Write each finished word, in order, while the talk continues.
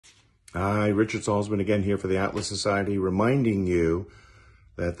Hi, Richard Salsman again here for the Atlas Society, reminding you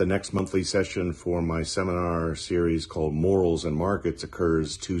that the next monthly session for my seminar series called Morals and Markets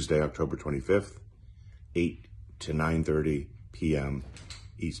occurs Tuesday, October 25th, 8 to 9:30 p.m.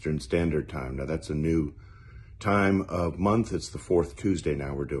 Eastern Standard Time. Now that's a new time of month. It's the fourth Tuesday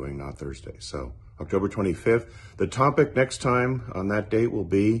now we're doing, not Thursday. So October 25th. The topic next time on that date will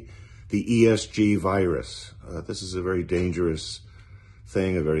be the ESG virus. This is a very dangerous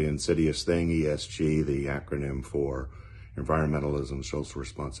thing, a very insidious thing. ESG, the acronym for environmentalism, social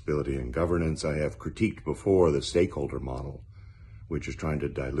responsibility, and governance. I have critiqued before the stakeholder model, which is trying to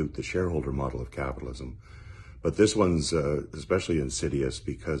dilute the shareholder model of capitalism. But this one's especially insidious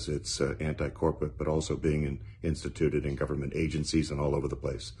because it's anti-corporate, but also being instituted in government agencies and all over the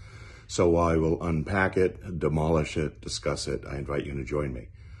place. So I will unpack it, demolish it, discuss it. I invite you to join me.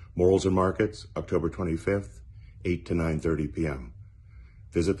 Morals and Markets, October 25th, 8 to 9:30 p.m.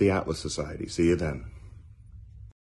 Visit the Atlas Society. See you then.